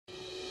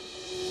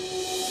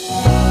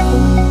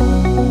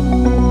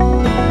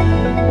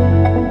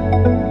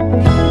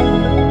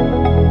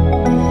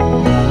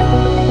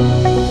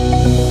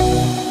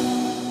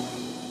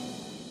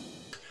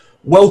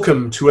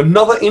Welcome to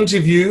another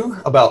interview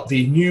about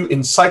the new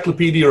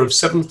Encyclopedia of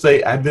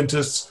Seventh-day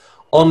Adventists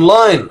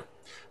online.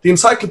 The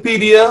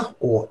Encyclopedia,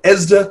 or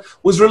ESDA,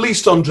 was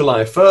released on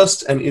July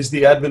 1st and is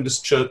the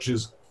Adventist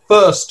Church's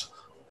first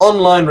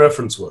online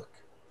reference work.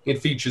 It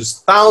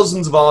features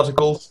thousands of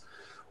articles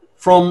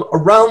from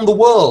around the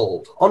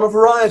world on a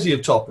variety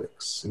of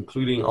topics,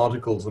 including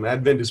articles on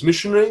Adventist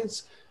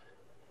missionaries,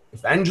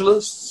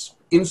 evangelists,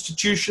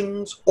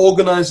 institutions,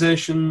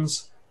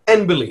 organizations,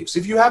 and beliefs.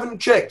 If you haven't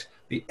checked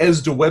the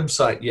ESDA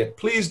website yet,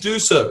 please do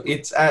so.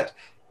 It's at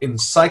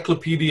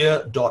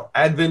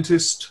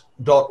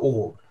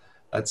encyclopedia.adventist.org.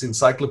 That's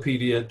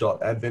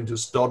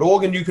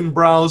encyclopedia.adventist.org, and you can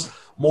browse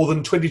more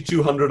than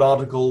 2,200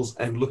 articles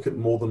and look at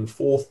more than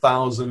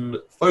 4,000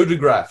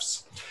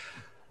 photographs.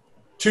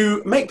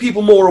 To make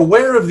people more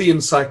aware of the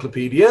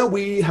encyclopedia,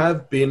 we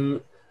have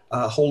been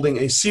holding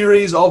a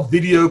series of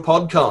video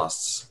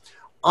podcasts.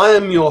 I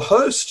am your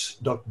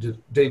host, Dr.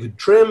 David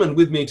Trim, and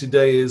with me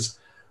today is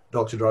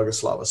Dr.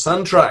 Dragoslava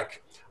Santrac.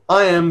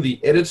 I am the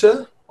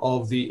editor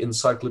of the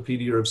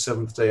Encyclopedia of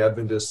Seventh-day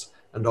Adventists,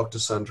 and Dr.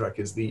 Santrac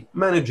is the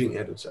managing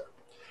editor.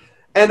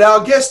 And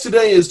our guest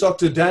today is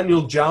Dr.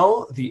 Daniel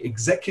Jiao, the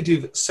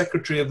Executive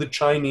Secretary of the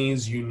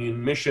Chinese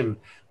Union Mission.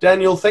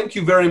 Daniel, thank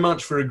you very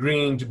much for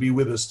agreeing to be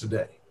with us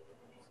today.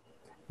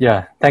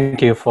 Yeah,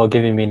 thank you for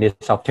giving me this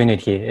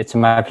opportunity. It's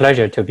my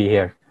pleasure to be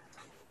here.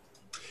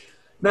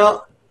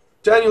 Now,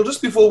 Daniel,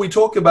 just before we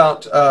talk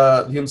about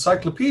the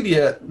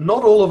encyclopedia,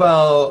 not all of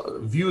our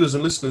viewers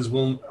and listeners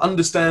will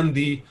understand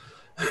the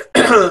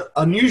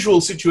unusual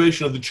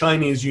situation of the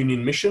Chinese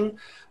Union Mission.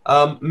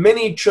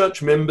 Many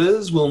church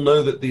members will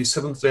know that the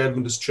Seventh-day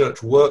Adventist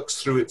Church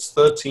works through its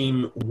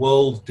 13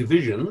 world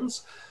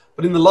divisions,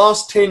 but in the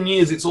last 10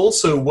 years it's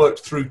also worked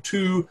through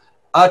 2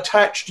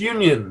 attached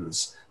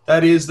unions.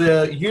 That is,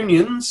 they're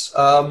unions,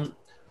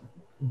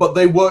 but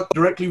they work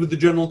directly with the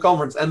General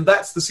Conference, and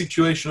that's the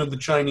situation of the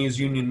Chinese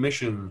Union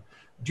Mission.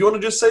 Do you want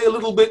to just say a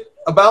little bit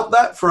about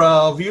that for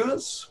our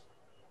viewers?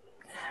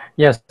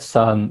 Yes,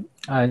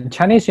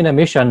 Chinese Union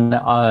Mission,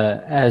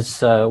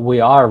 as we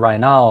are right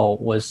now,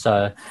 was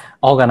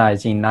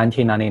organized in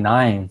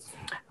 1999,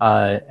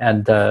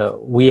 and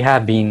we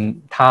have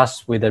been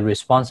tasked with the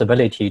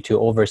responsibility to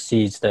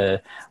oversee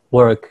the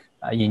work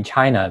in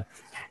China.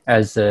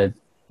 As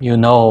you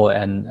know,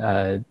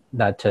 and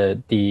that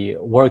the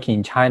work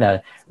in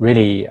China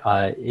really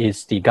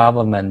is the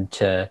government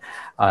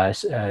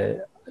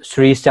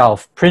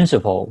 3-self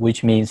principle,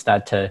 which means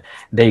that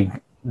they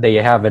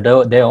have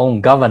their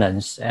own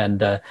governance.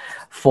 And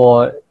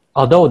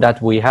although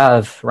that we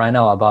have right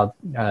now about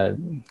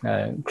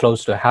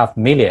close to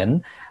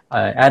 500,000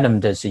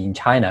 Adventists in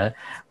China,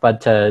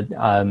 but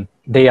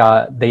they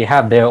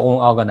have their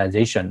own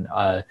organization.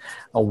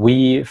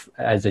 We,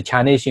 as a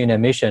Chinese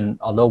Union Mission,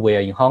 although we are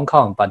in Hong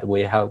Kong, but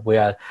we are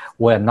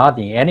not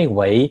in any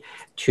way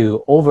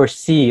to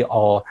oversee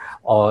or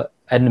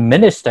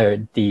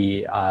administer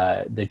the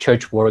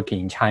church work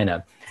in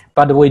China.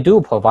 But we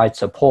do provide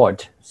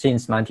support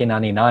since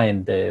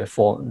 1999, the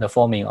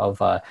forming of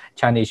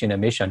Chinese Union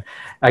Mission.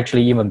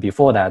 Actually, even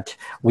before that,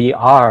 we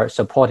are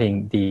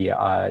supporting the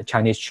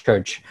Chinese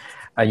church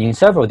in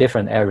several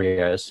different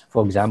areas.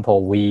 For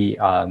example, we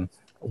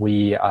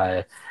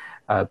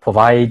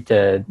provide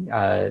the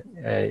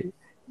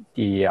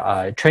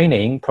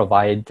training,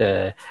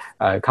 provide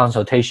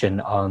consultation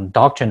on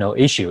doctrinal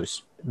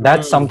issues.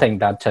 That's something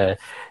that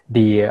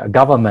the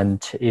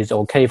government is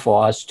okay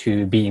for us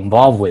to be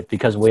involved with,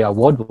 because we are a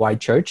worldwide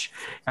church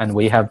and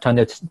we have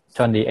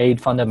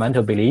 28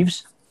 fundamental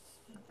beliefs.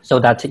 So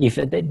that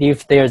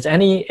if there's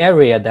any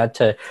area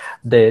that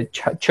the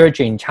church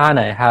in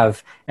China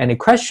have any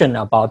question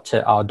about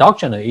our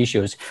doctrinal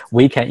issues,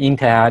 we can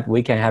interact,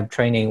 we can have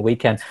training, we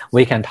can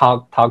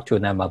talk to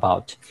them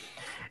about.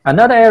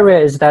 Another area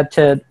is that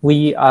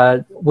we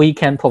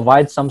can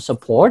provide some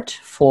support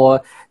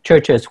for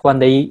churches when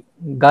they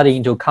got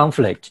into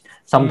conflict.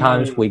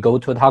 Sometimes we go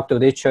to talk to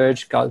this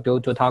church, go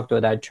to talk to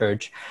that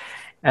church.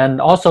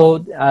 And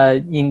also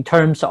in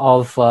terms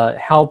of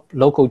help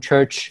local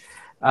church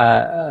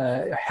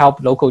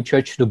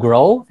to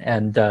grow,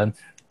 and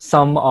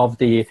some of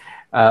the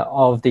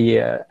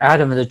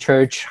Adventist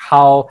church,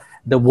 how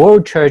the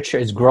world church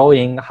is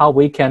growing, how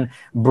we can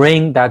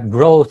bring that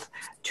growth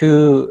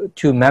to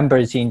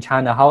members in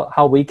China,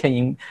 how we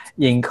can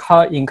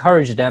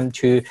encourage them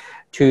to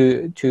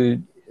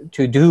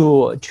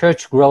do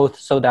church growth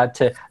so that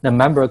the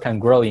member can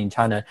grow in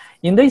China.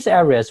 In these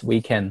areas,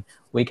 we can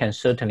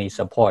certainly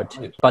support,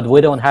 but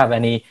we don't have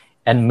any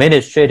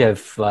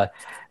administrative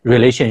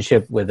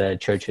relationship with the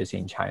churches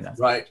in China.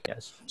 Right.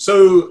 Yes.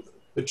 So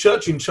the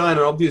church in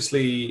China,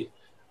 obviously,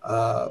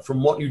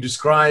 from what you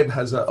describe,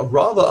 has a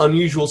rather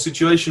unusual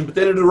situation, but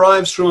then it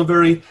arrives from a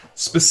very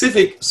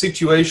specific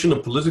situation, a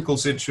political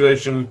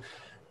situation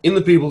in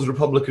the People's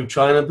Republic of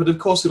China. But of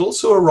course, it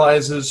also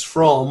arises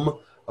from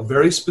a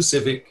very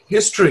specific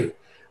history.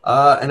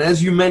 And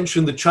as you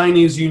mentioned, the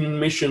Chinese Union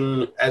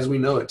Mission, as we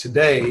know it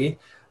today,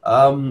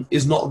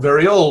 is not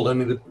very old,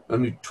 only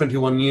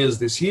 21 years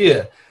this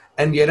year.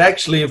 and yet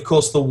actually, of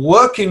course, the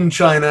work in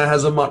China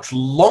has a much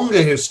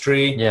longer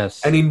history. Yes.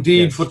 And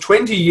indeed, Yes. for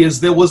 20 years,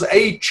 there was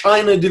a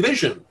China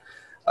division.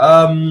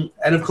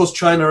 And of course,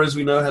 China, as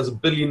we know, has 1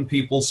 billion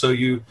people, so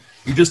you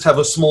just have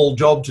a small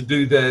job to do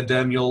there,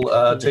 Daniel,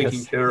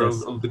 taking care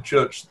of the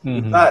church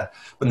with that.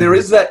 But there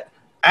is that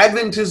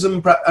Adventism,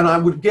 and I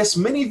would guess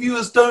many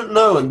viewers don't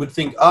know and would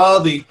think,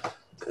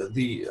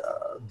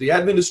 the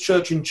Adventist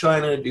Church in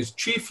China is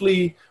chiefly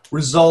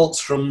results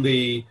from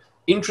the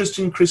interest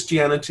in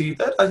Christianity.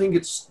 That I think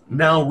it's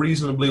now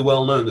reasonably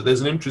well known that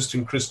there's an interest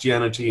in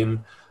Christianity in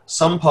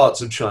some parts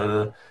of China,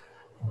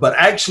 but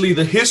actually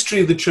the history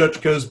of the church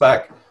goes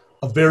back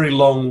a very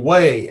long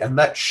way, and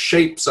that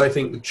shapes, I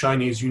think, the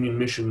Chinese Union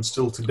Mission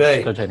still today.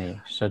 Certainly.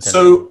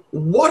 So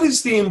what is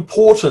the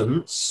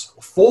importance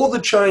for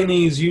the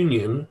Chinese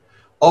Union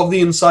of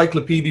the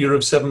Encyclopedia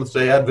of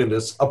Seventh-day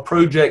Adventists, a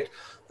project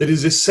that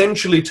is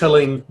essentially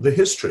telling the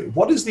history?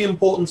 What is the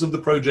importance of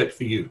the project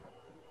for you?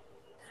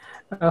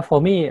 For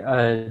me,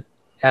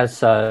 as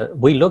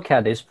we look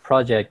at this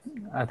project,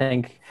 I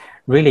think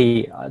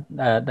really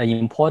the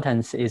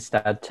importance is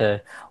that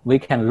we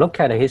can look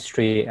at the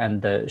history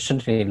and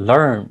certainly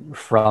learn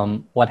from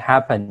what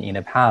happened in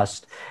the past,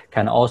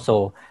 can also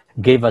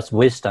give us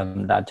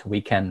wisdom that we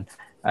can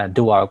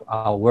do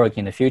our work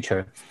in the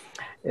future.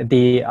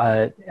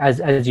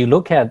 As you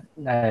look at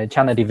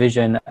China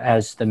division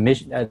as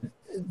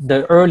the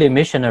early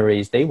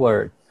missionaries, they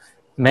were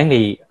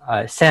mainly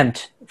sent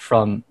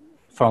from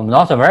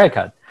North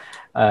America,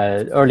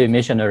 early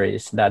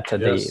missionaries that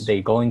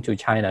they go into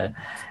China,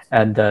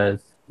 and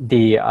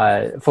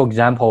for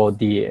example,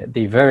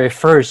 the very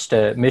first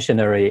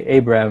missionary,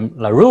 Abraham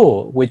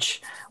LaRue,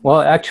 which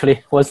actually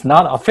was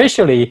not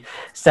officially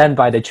sent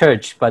by the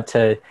church, but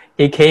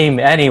he came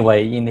anyway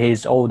in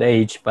his old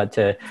age. But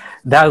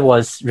that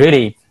was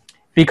really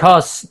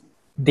because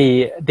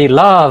the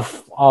love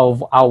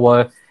of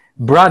our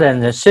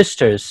brothers and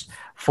sisters,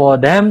 for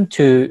them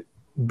to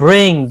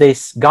bring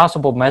this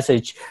gospel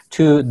message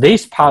to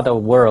this part of the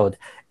world.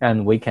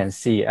 And we can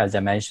see, as I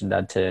mentioned,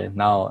 that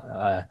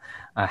now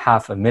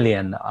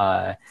 500,000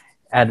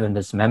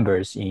 Adventist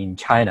members in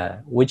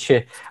China, which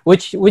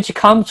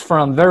comes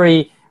from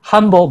very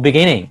humble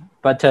beginning.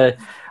 But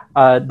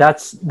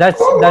that's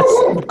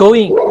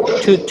going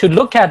to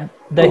look at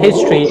the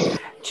history,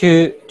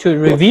 to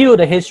review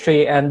the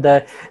history, and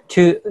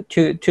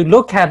to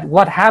look at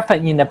what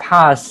happened in the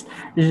past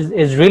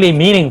is really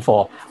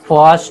meaningful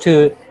for us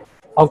to.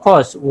 Of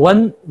course,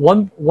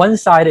 one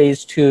side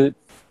is to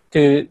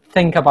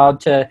think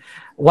about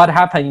what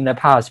happened in the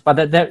past,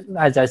 but there,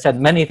 as I said,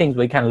 many things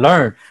we can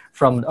learn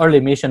from early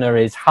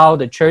missionaries, how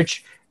the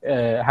church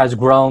has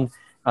grown,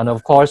 and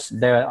of course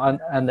there are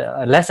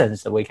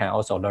lessons that we can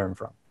also learn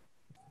from.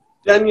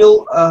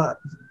 Daniel,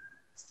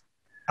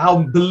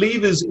 our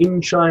believers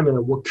in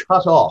China were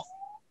cut off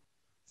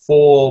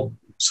for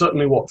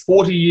certainly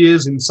 40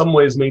 years, in some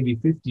ways maybe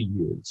 50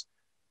 years.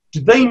 Do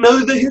they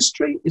know the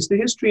history? Is the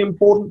history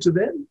important to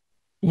them?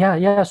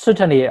 Yeah,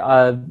 certainly.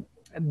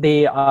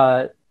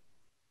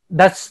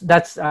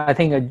 That's I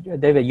think,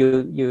 David,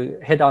 you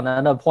hit on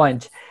another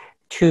point,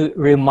 to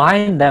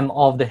remind them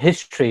of the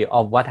history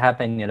of what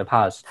happened in the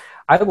past.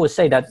 I would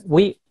say that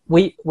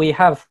we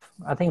have,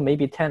 I think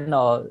maybe 10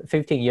 or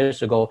 15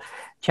 years ago,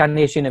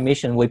 Chinese Union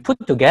Mission, we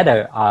put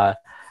together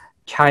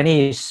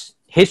Chinese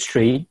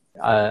history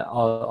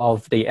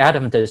of the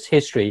Adventist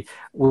history,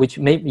 which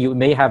you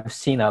may have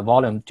seen a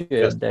volume,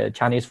 the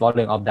Chinese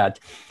volume of that.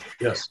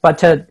 Yes.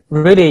 But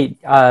really,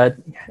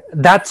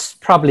 that's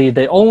probably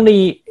the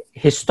only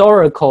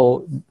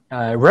historical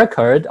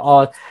record,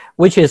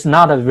 which is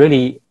not a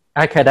really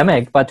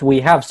academic, but we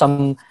have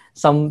some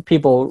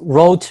people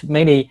wrote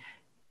many.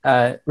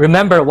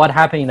 Remember what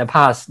happened in the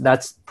past.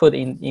 That's put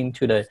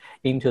into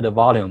the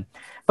volume.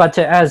 But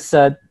as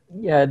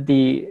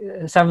the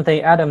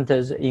Seventh-day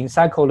Adventist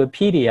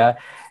Encyclopedia,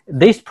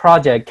 this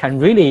project can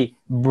really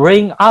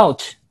bring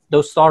out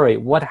those stories,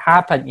 what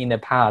happened in the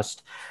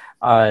past.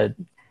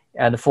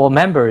 And for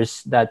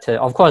members that,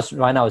 of course,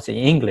 right now it's in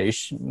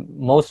English.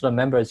 Most of the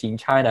members in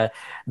China,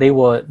 they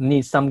will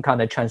need some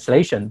kind of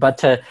translation. But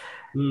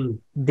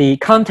the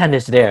content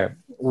is there.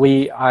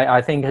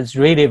 I think it's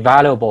really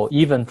valuable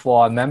even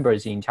for our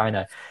members in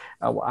China.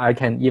 I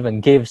can even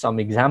give some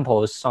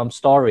examples, some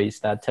stories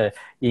that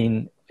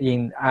in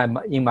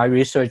my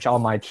research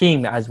on my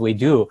team, as we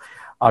do,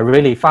 are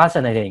really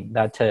fascinating,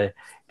 that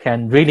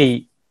can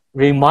really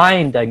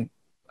remind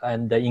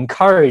and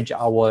encourage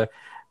our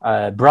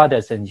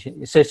brothers and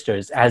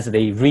sisters as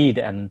they read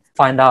and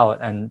find out,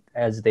 and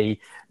as they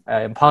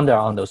ponder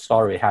on those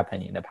stories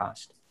happening in the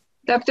past.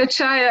 Dr.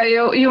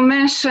 Jiao, you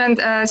mentioned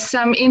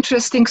some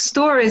interesting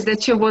stories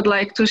that you would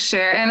like to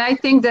share. And I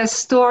think the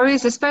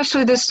stories,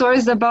 especially the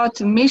stories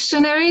about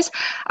missionaries,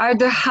 are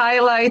the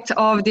highlight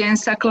of the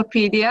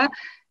encyclopedia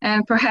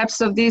and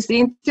perhaps of these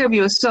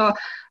interviews. So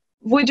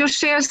would you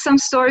share some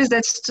stories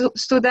that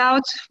stood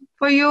out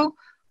for you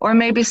or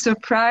maybe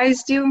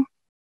surprised you?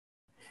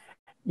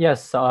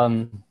 Yes.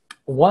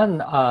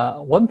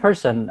 One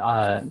person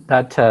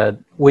that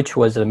which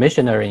was a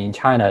missionary in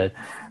China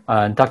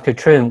Dr.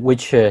 Trinh,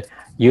 which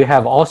you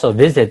have also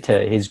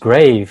visited his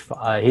grave.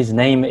 His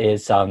name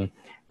is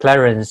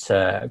Clarence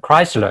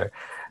Crisler,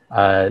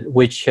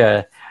 which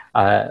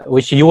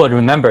you will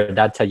remember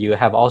that you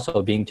have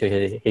also been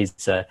to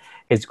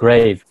his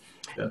grave.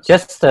 Yes.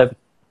 Just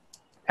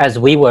as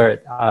we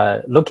were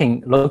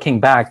looking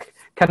back,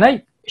 can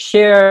I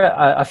share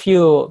a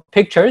few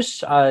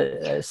pictures?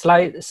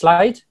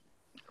 Slide.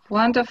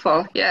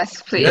 Wonderful.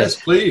 Yes, please. Yes,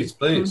 please.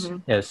 Mm-hmm.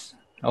 Yes.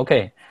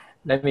 Okay.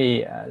 Let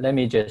me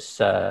just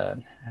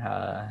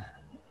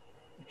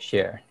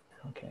share.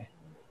 Okay.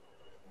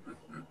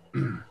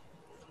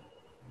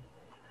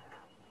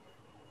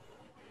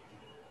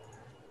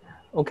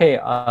 Okay.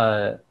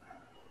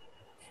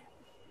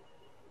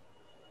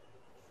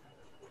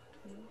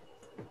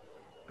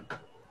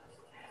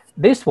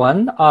 This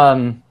one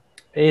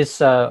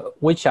is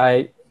which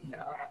I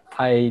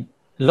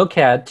look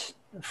at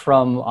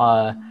from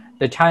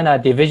the China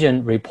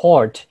Division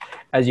report.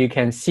 As you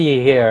can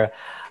see here,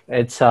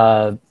 it's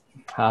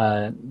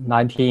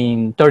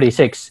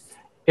 1936.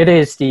 It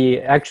is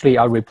actually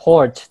a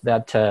report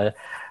that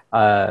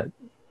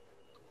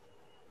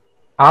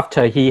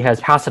after he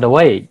has passed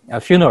away, a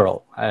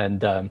funeral,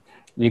 and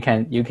you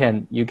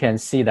can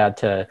see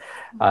that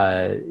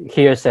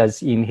here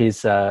says in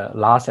his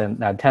last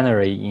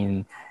itinerary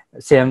in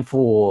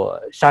Xianfu,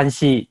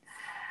 Shanxi,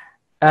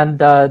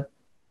 and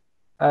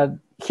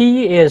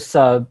he is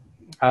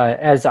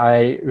as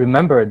I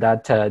remember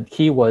that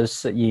he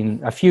was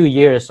in a few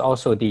years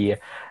also the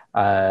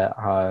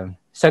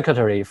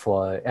secretary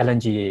for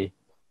Ellen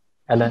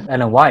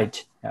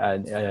White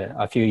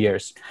a few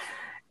years,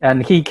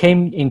 and he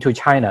came into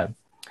China,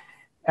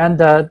 and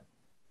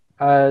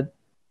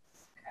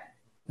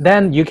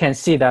then you can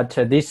see that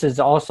this is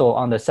also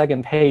on the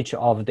second page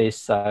of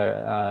this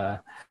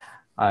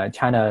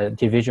China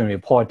Division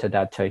report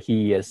that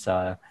he is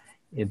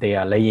they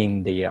are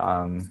laying the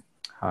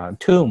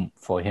tomb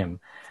for him.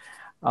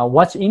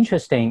 What's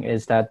interesting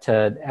is that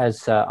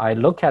as I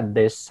look at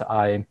this,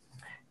 I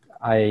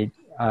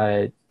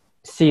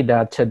see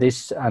that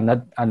this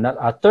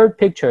a third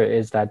picture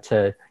is that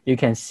you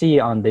can see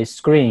on this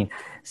screen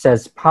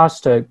says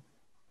Pastor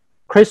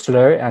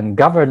Crisler and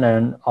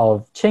Governor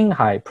of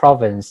Qinghai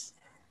Province,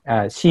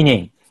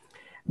 Xining.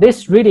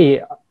 This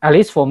really, at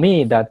least for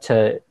me, that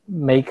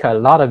make a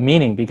lot of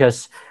meaning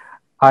because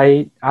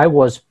I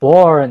was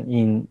born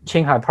in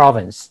Qinghai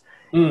Province,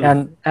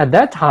 and at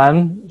that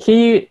time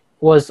he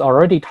was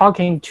already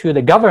talking to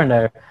the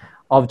governor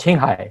of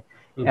Qinghai,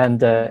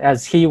 and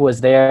as he was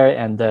there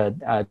and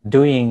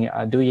doing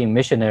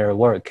missionary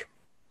work.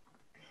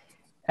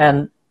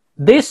 And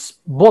this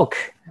book,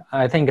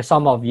 I think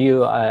some of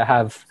you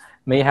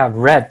may have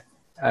read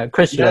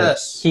Crisler.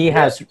 Yes. He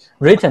has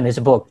written this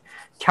book,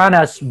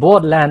 China's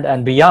Borderlands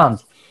and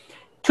Beyond.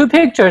 Two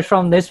pictures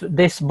from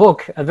this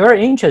book are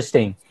very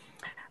interesting.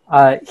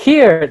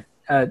 Here,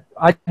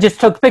 I just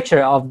took a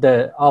picture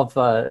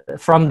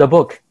from the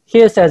book.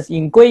 Here it says,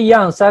 in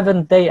Guiyang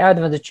Seventh-day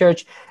Adventist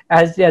Church,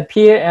 as it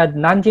appeared at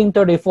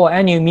 1934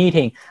 annual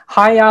meeting,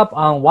 high up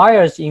on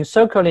wires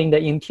encircling the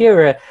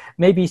interior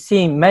may be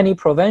seen many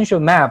provincial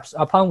maps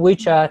upon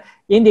which are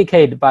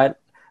indicated by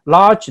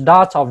large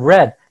dots of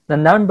red the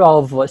number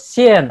of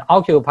xian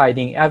occupied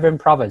in every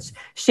province.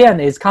 Xian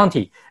is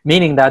county,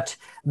 meaning that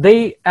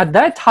at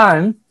that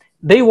time,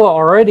 they were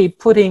already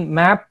putting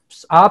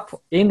maps up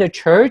in the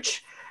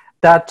church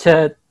that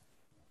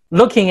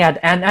looking at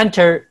and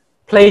enter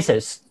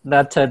places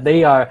that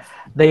they are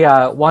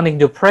wanting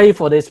to pray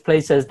for these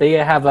places. They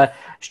have a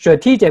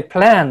strategic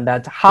plan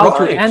that how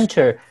to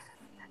enter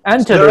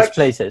these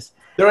places.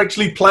 They're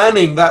actually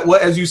planning that way,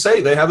 as you say.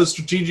 They have a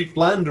strategic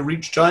plan to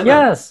reach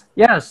China.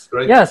 Yes.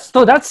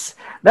 So that's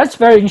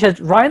very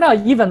interesting. Right now,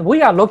 even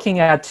we are looking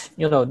at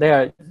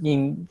they're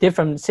in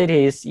different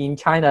cities in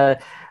China,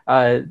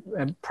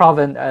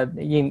 province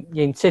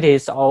in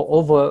cities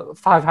over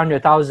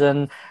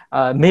 500,000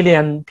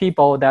 million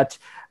people that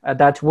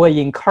will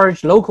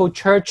encourage local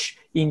church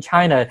in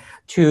China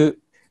to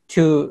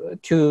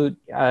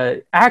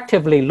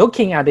actively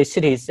looking at the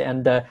cities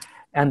and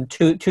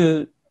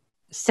to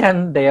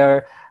send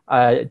their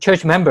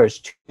church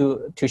members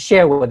to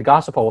share with the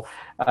gospel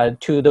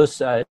to those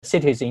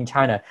cities in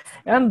China.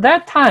 And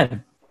that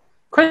time,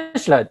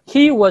 Crisler,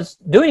 he was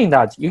doing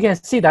that. You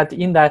can see that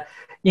in the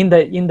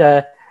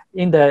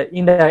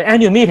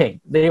annual meeting,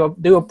 they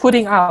were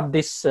putting up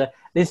these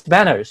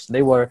banners.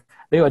 They were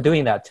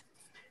doing that.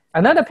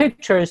 Another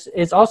picture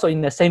is also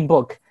in the same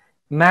book,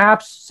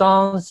 maps,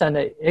 songs, and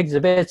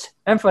exhibits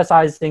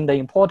emphasizing the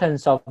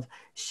importance of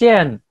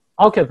xian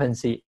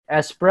occupancy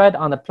as spread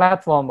on the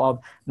platform of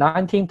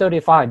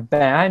 1935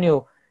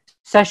 biannual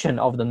session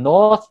of the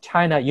North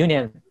China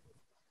Union,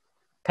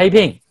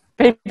 Peiping.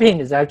 Peiping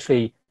is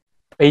actually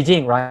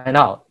Beijing right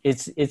now.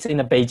 It's in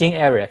the Beijing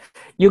area.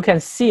 You can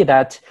see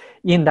that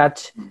in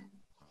that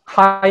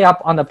high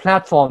up on the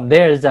platform,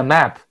 there is a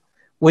map,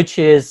 which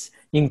is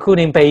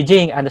including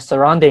Beijing and the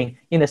surrounding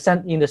in the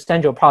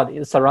central part,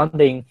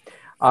 surrounding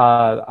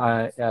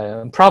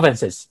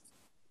provinces,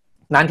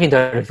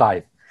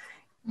 1935.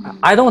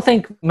 I don't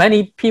think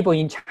many people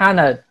in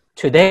China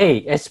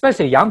today,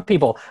 especially young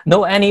people,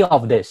 know any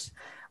of this.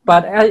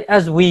 But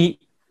as we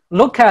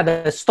look at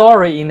the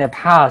story in the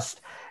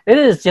past, it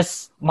is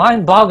just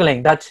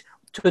mind-boggling that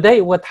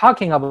today we're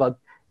talking about,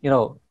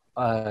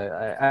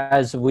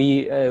 as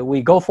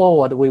we go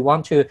forward, we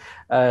want to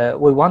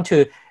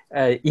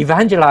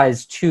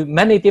evangelize to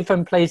many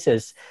different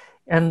places,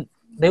 and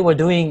they were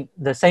doing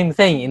the same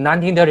thing in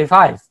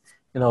 1935.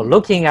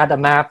 Looking at the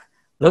map,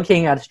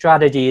 looking at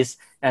strategies,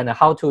 and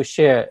how to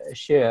share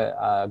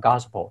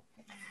gospel,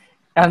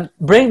 and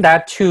bring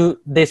that to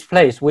this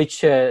place,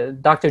 which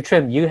Dr.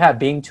 Trim, you have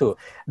been to.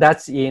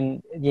 That's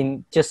in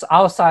just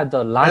outside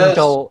the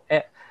Lanzhou,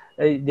 yes.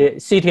 The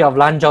city of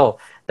Lanzhou.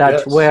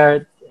 That's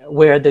yes.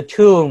 where the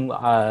tomb,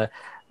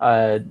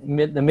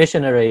 the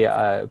missionary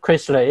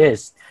Crisler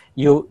is.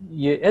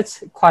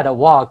 It's quite a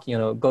walk,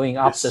 going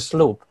up yes. the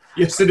slope.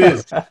 Yes, it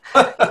is.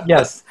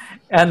 Yes.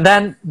 And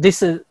then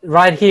this is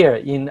right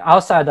here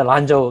outside the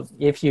Lanzhou.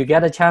 If you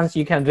get a chance,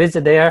 you can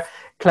visit there.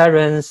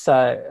 Clarence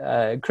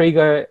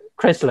Creager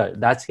Crisler,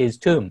 that's his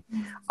tomb.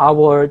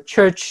 Our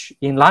church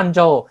in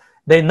Lanzhou,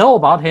 they know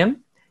about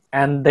him,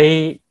 and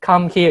they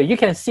come here. You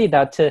can see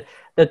that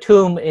the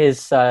tomb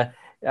is well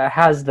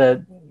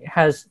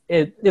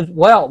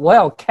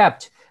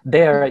kept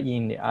there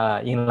in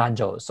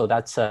Lanzhou. So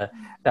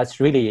that's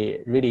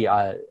really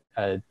a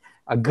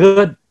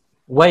good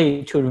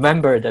way to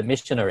remember the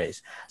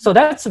missionaries. So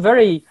that's a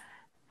very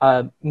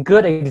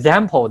good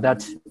example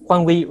that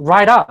when we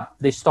write up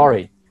the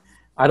story,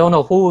 I don't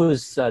know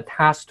who's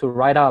tasked to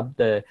write up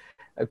the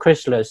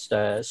Crisler's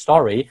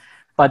story,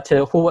 but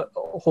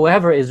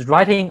whoever is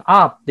writing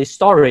up the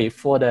story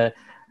for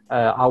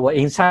our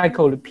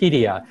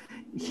encyclopedia,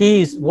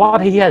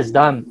 what he has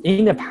done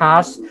in the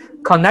past,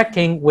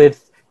 connecting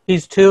with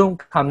his tomb,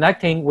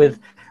 connecting with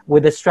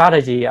the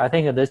strategy. I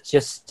think that's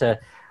just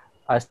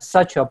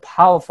such a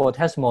powerful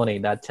testimony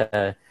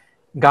that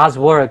God's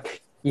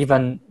work,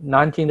 even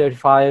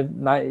 1935,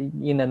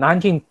 in the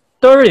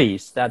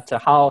 1930s, that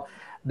how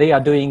they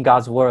are doing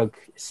God's work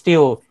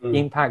still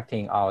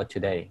impacting our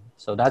today.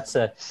 So that's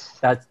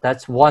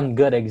one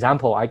good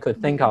example I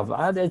could think of.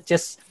 It's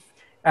just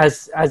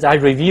as I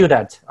review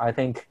that, I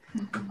think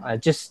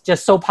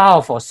just so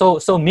powerful,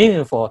 so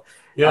meaningful.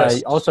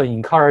 Yes. Also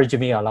encouraged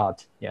me a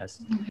lot.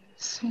 Yes.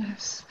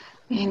 Yes.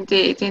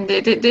 Indeed.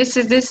 This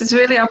is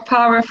really a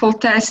powerful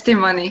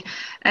testimony,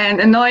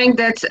 and knowing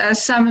that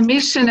some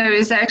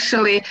missionaries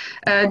actually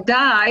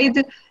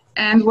died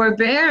and were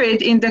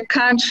buried in the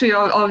country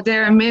of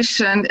their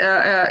mission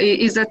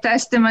is a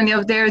testimony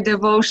of their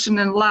devotion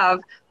and love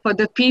for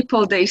the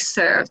people they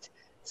served.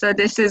 So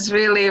this is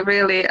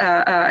really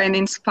an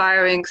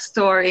inspiring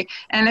story.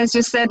 And as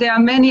you said, there are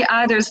many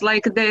others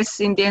like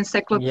this in the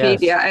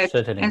encyclopedia at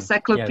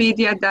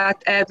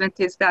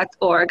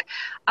encyclopedia.adventist.org.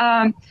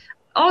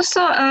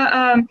 Also,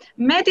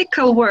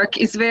 medical work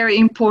is very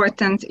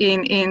important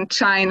in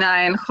China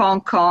and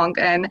Hong Kong.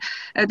 And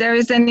there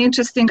is an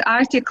interesting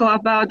article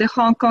about the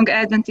Hong Kong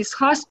Adventist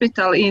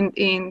Hospital in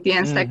the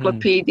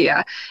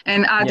encyclopedia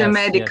and other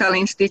medical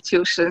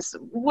institutions.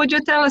 Would you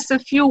tell us a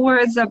few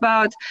words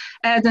about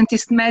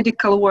Adventist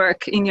medical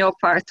work in your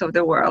part of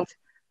the world?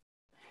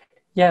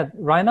 Yeah,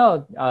 right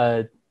now,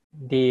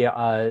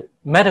 the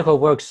medical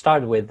work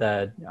started with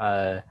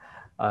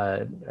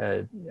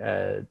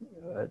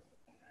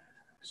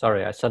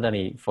sorry, I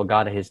suddenly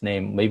forgot his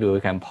name. Maybe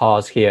we can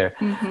pause here.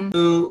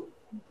 Go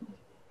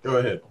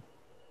ahead.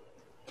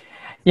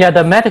 Yeah,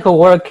 the medical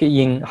work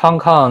in Hong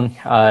Kong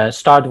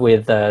started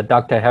with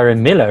Dr. Harry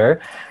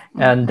Miller,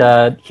 and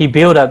he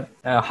built a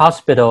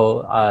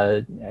hospital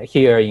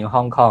here in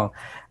Hong Kong.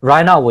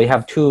 Right now, we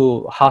have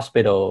two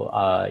hospitals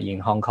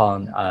in Hong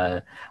Kong.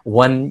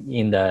 One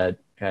in the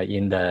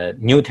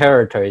New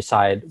Territory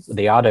side,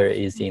 the other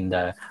is in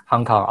the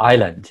Hong Kong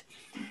Island.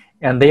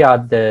 And they are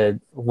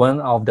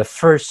one of the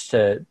first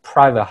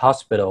private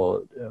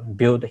hospital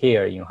built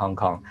here in Hong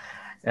Kong.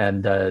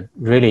 And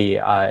really,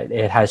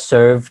 it has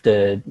served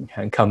the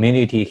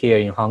community here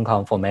in Hong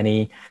Kong for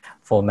many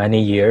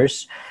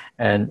years.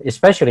 And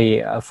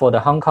especially for the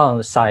Hong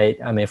Kong side,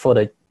 I mean, for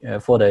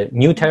the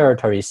New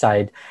Territory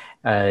side,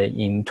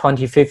 in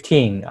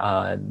 2015,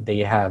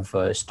 they have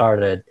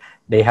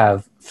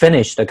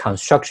finished the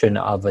construction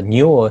of a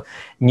new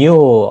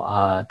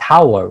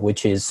tower,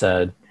 which is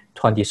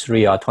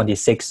 23 or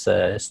 26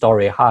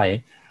 story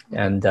high,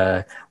 and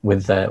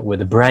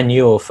with brand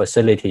new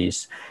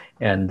facilities,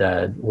 and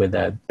with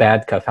a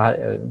bed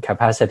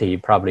capacity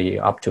probably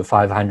up to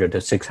 500 to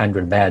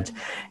 600 beds.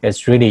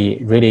 It's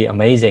really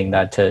amazing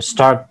that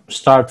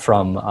start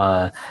from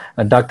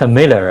Dr.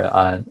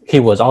 Miller. He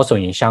was also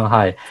in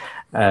Shanghai.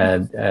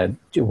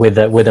 With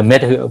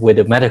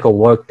the medical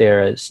work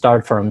there,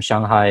 start from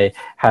Shanghai,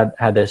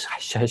 had this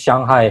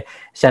Shanghai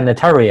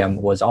sanitarium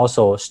was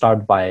also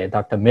started by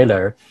Dr.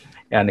 Miller,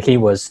 and he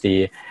was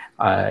the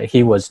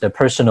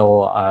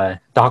personal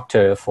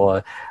doctor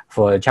for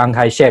for Chiang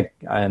Kai-shek,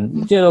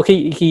 and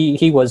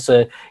he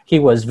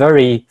was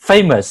very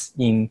famous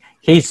in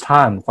his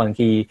time when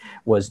he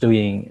was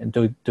doing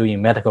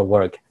medical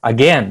work.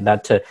 Again,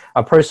 that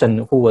a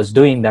person who was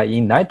doing that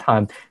in that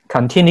time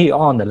continue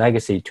on the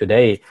legacy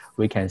today.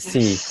 We can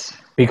see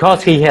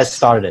because he has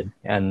started,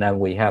 and then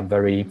we have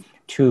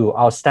two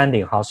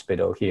outstanding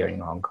hospitals here in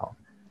Hong Kong.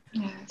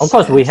 Of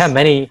course, we have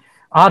many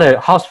other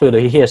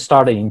hospitals here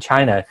started in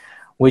China,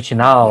 which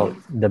now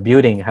the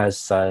building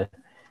has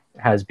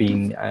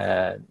been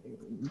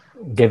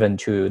given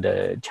to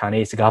the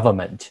Chinese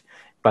government.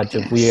 But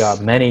we are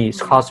many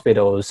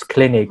hospitals,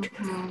 clinic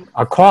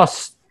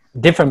across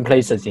different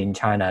places in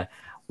China,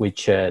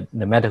 which the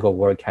medical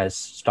work has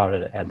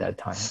started at that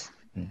time.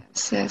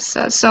 Yes.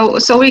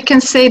 So we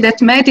can say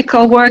that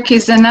medical work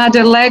is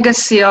another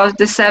legacy of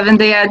the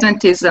Seventh-day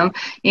Adventism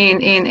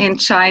in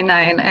China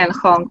and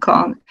Hong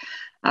Kong.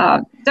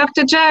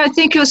 Dr. Jiao,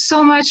 thank you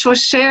so much for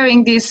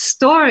sharing these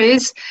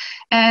stories.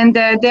 And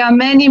there are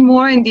many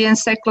more in the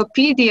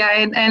encyclopedia,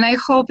 and I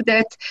hope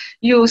that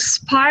you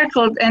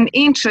sparkled an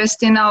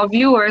interest in our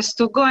viewers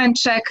to go and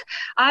check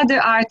other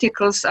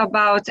articles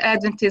about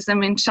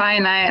Adventism in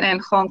China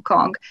and Hong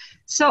Kong.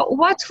 So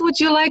what would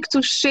you like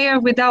to share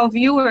with our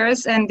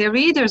viewers and the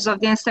readers of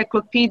the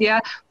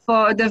encyclopedia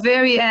for the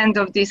very end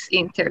of this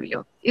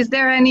interview? Is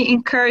there any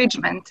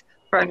encouragement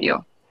from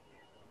you?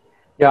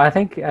 Yeah, I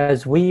think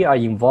as we are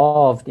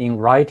involved in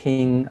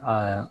writing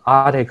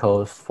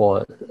articles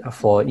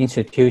for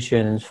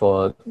institutions,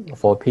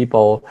 for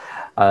people,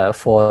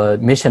 for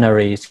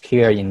missionaries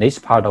here in this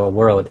part of the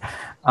world,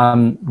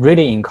 I'm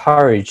really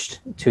encouraged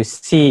to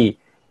see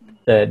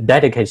the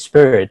dedicated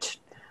spirit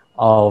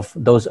of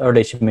those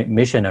early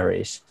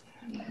missionaries.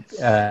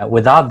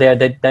 Without their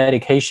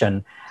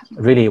dedication,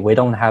 really, we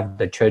don't have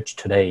the church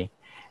today.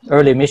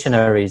 Early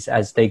missionaries,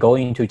 as they go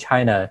into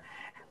China,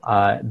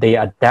 they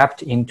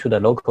adapt into the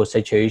local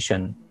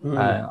situation.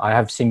 I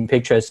have seen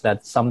pictures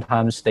that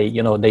sometimes they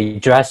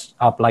dress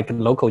up like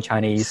local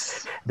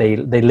Chinese. They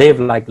live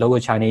like local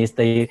Chinese.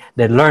 They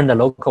learn the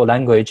local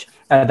language.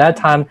 At that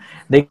time,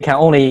 they can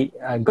only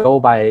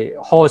go by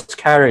horse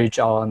carriage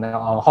on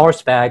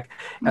horseback,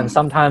 and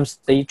sometimes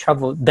they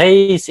travel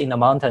days in the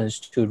mountains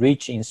to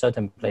reach in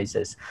certain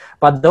places.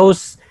 But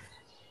those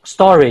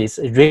stories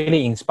is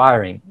really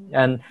inspiring,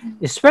 and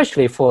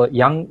especially for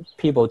young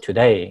people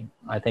today.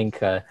 I think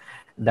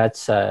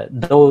that's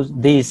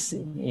these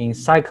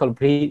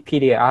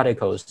encyclopedia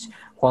articles,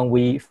 when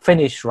we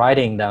finish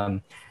writing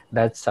them,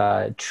 that's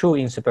true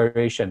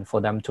inspiration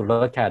for them to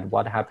look at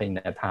what happened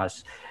in the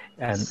past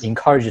and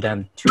encourage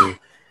them to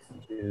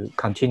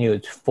continue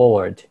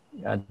forward.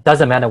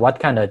 Doesn't matter what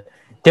kind of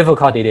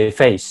difficulty they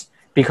face,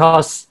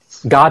 because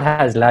God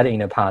has led in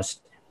the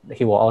past,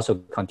 He will also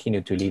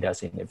continue to lead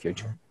us in the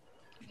future.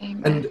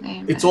 Amen. And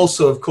Amen. it's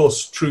also, of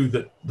course, true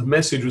that the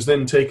message was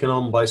then taken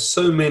on by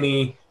so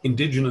many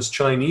indigenous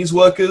Chinese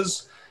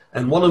workers.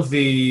 And one of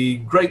the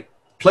great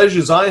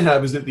pleasures I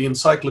have is that the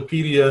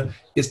encyclopedia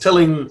is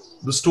telling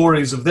the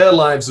stories of their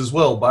lives as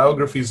well.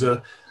 Biographies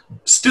are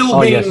still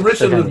being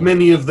written certainly. of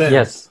many of them.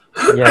 Yes.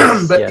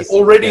 But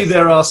already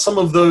there are some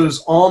of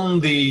those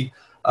on the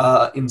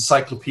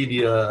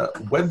encyclopedia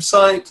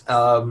website,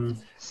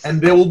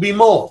 and there will be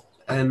more.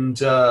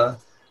 And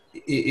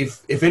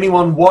if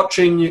anyone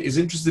watching is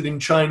interested in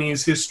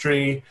Chinese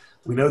history,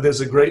 we know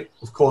there's a great,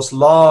 of course,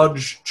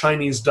 large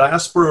Chinese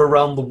diaspora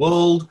around the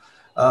world.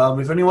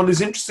 If anyone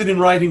is interested in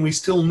writing, we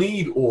still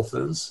need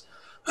authors.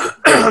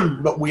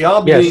 But we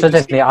are being... Yes,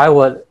 certainly I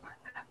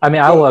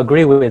will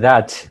agree with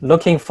that.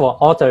 Looking for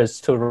authors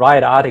to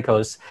write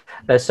articles,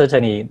 that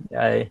certainly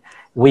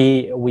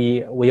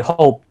we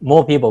hope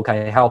more people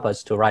can help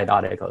us to write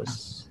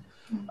articles.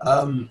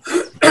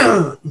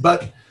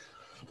 But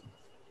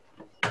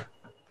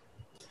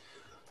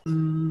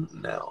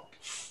now,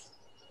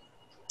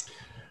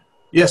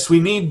 yes, we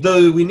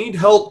need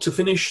help to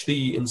finish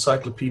the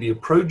encyclopedia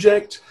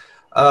project.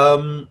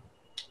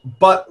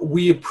 But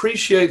we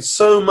appreciate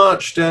so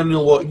much,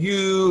 Daniel, what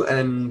you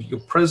and your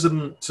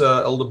president,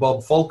 Elder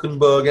Bob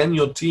Falkenberg, and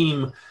your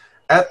team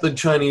at the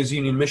Chinese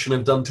Union Mission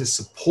have done to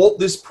support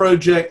this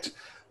project.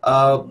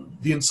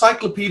 The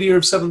Encyclopedia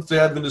of Seventh-day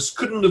Adventists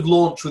couldn't have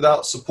launched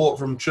without support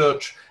from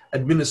church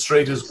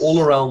administrators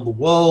all around the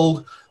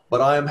world. But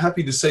I am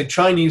happy to say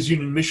Chinese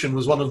Union Mission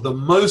was one of the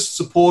most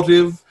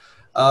supportive,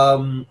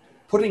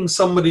 putting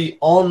somebody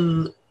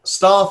on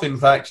staff, in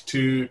fact,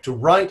 to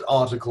write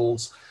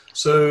articles.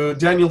 So,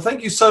 Daniel,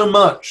 thank you so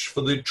much for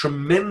the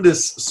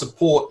tremendous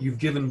support you've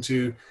given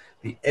to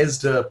the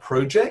ESDA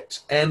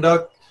project, and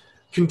are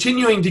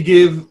continuing to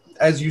give,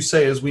 as you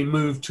say, as we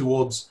move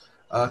towards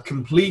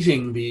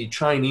completing the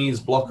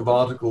Chinese block of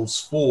articles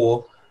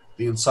for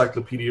the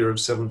Encyclopedia of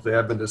Seventh-day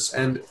Adventists.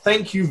 And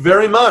thank you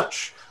very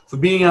much for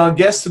being our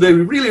guest today.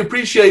 We really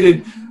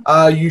appreciated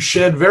you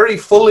shared very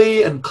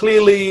fully and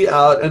clearly,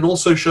 and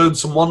also showed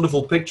some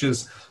wonderful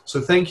pictures. So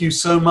thank you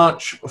so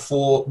much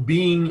for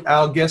being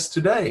our guest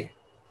today.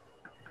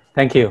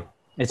 Thank you.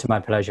 It's my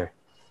pleasure.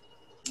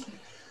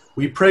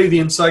 We pray the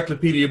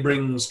encyclopedia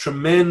brings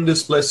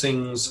tremendous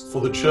blessings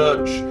for the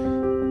church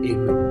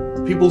in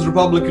the People's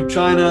Republic of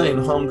China, in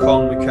Hong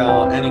Kong,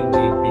 Macau, and indeed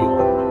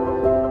beyond.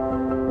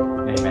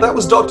 Amen. That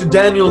was Dr.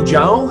 Daniel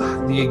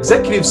Jiao, the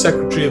Executive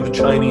Secretary of the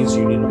Chinese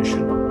Union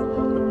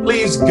Mission.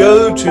 Please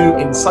go to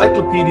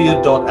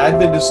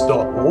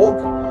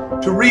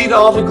encyclopedia.adventist.org to read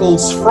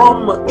articles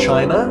from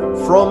China,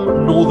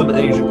 from Northern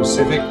Asia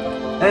Pacific,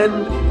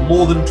 and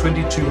more than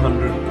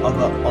 2,200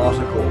 other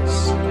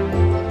articles.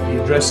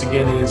 The address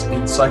again is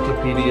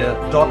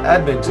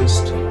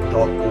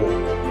encyclopedia.adventist.org.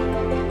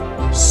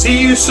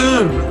 See you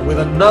soon with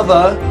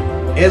another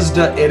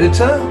ESDA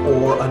editor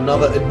or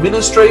another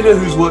administrator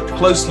who's worked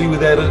closely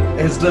with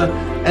ESDA,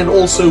 and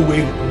also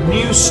with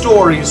new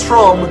stories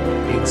from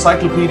the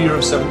Encyclopedia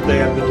of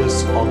Seventh-day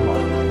Adventists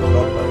online.